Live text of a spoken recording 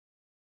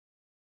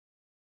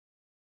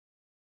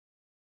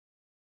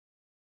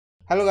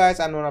Hello guys,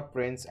 I'm Nona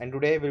Prince and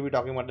today we'll be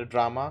talking about the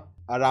drama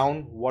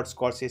around what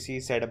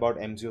Scorsese said about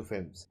MCU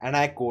films. And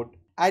I quote,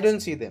 "I don't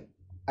see them.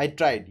 I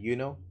tried,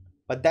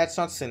 but that's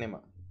not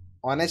cinema.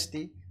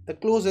 Honestly, the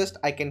closest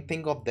I can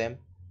think of them,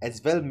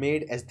 as well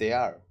made as they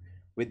are,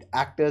 with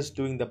actors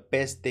doing the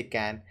best they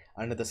can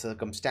under the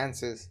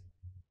circumstances,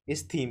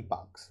 is theme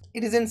parks.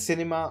 It isn't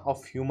cinema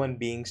of human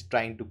beings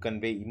trying to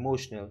convey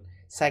emotional,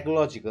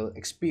 psychological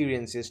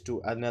experiences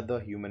to another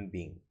human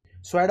being."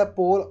 So I had a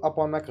poll up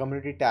on my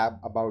community tab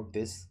about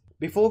this.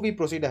 Before we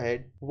proceed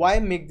ahead, why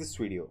make this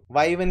video?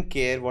 Why even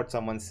care what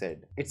someone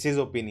said? It's his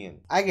opinion.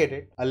 I get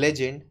it. A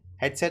legend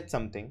had said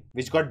something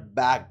which got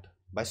backed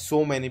by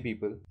so many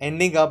people,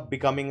 ending up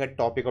becoming a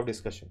topic of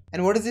discussion.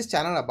 And what is this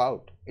channel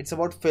about? It's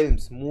about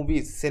films,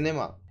 movies,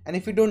 cinema. And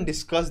if we don't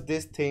discuss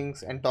these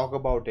things and talk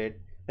about it,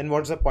 then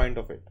what's the point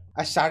of it?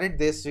 I started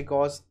this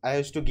because I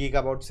used to geek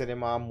about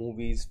cinema,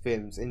 movies,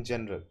 films in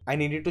general. I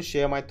needed to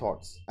share my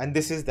thoughts. And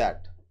this is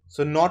that.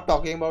 So not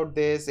talking about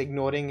this,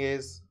 ignoring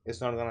it's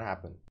not gonna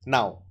happen.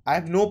 Now, I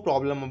have no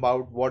problem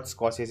about what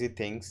Scorsese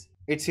thinks.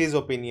 It's his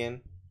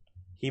opinion.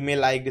 He may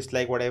like,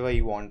 dislike, whatever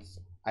he wants.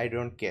 I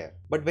don't care.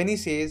 But when he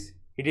says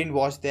he didn't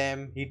watch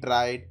them, he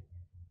tried,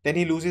 then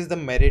he loses the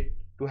merit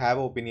to have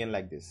an opinion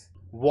like this.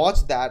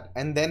 Watch that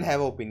and then have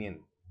an opinion.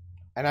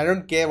 And I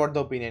don't care what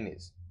the opinion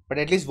is, but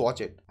at least watch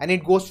it. And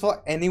it goes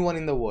for anyone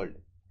in the world.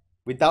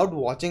 Without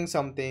watching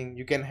something,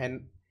 you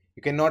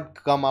cannot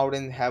come out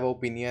and have an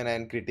opinion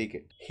and critique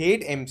it.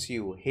 Hate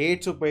MCU,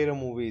 hate superhero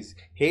movies,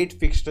 hate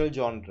fictional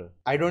genre.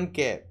 I don't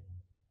care.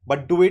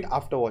 But do it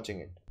after watching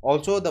it.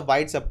 Also, the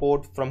wide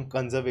support from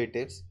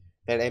conservatives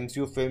that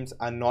MCU films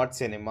are not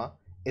cinema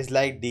is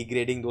like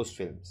degrading those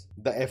films.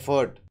 The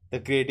effort, the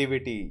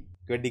creativity,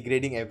 you're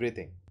degrading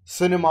everything.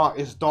 Cinema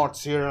is not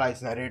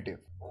serialized narrative.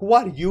 Who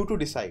are you to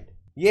decide?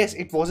 Yes,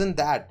 it wasn't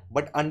that,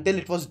 but until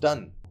it was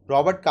done.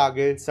 Robert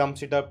Cargill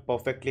sums it up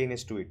perfectly in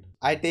his tweet.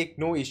 I take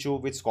no issue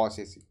with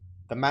Scorsese.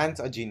 The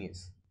man's a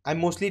genius. I'm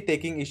mostly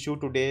taking issue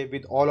today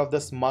with all of the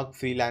smug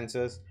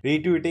freelancers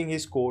retweeting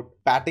his quote,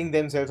 patting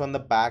themselves on the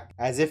back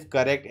as if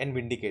correct and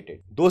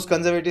vindicated. Those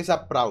conservatives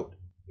are proud.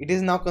 It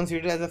is now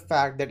considered as a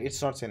fact that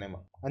it's not cinema.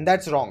 And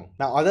that's wrong.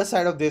 Now, other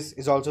side of this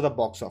is also the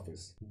box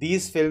office.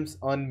 These films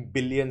earn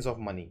billions of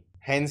money.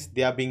 Hence,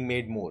 they are being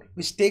made more,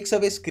 which takes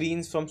away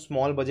screens from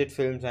small budget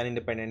films and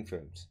independent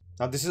films.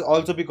 Now, this is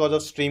also because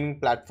of streaming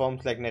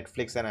platforms like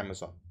Netflix and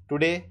Amazon.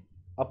 Today,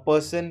 a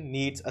person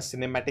needs a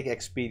cinematic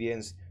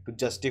experience to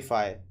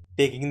justify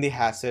taking the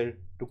hassle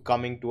to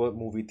coming to a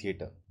movie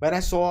theater. When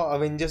I saw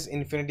Avengers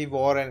Infinity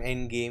War and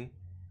Endgame,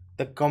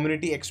 the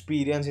community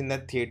experience in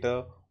that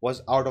theater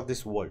was out of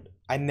this world.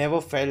 I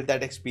never felt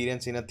that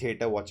experience in a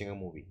theater watching a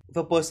movie. If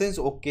a person is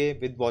okay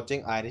with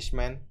watching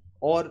Irishman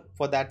or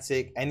for that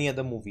sake any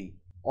other movie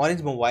on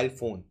his mobile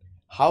phone,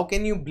 how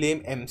can you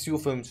blame MCU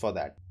films for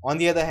that? On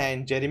the other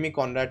hand, Jeremy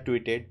Conrad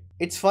tweeted,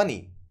 "It's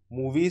funny,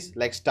 movies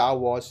like Star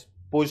Wars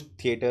pushed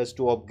theaters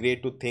to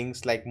upgrade to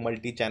things like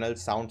multi-channel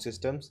sound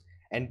systems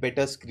and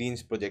better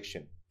screens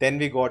projection. Then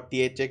we got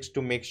THX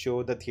to make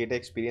sure the theater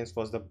experience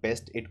was the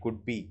best it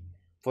could be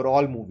for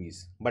all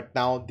movies, but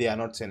now they are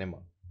not cinema."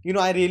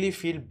 I really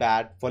feel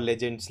bad for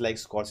legends like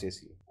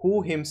Scorsese,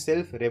 who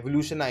himself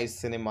revolutionized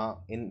cinema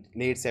in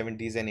late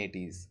 70s and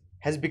 80s.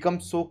 Has become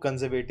so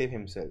conservative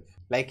himself.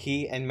 Like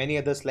he and many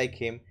others like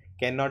him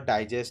cannot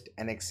digest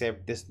and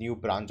accept this new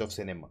branch of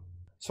cinema.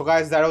 So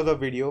guys, that was the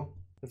video.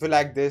 If you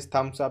like this,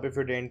 thumbs up. If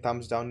you didn't,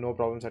 thumbs down. No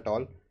problems at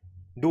all.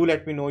 Do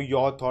let me know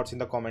your thoughts in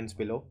the comments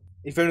below.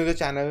 If you're new to the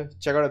channel,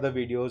 check out other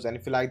videos, and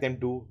if you like them,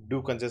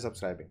 do consider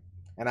subscribing.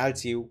 And I'll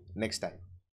see you next time.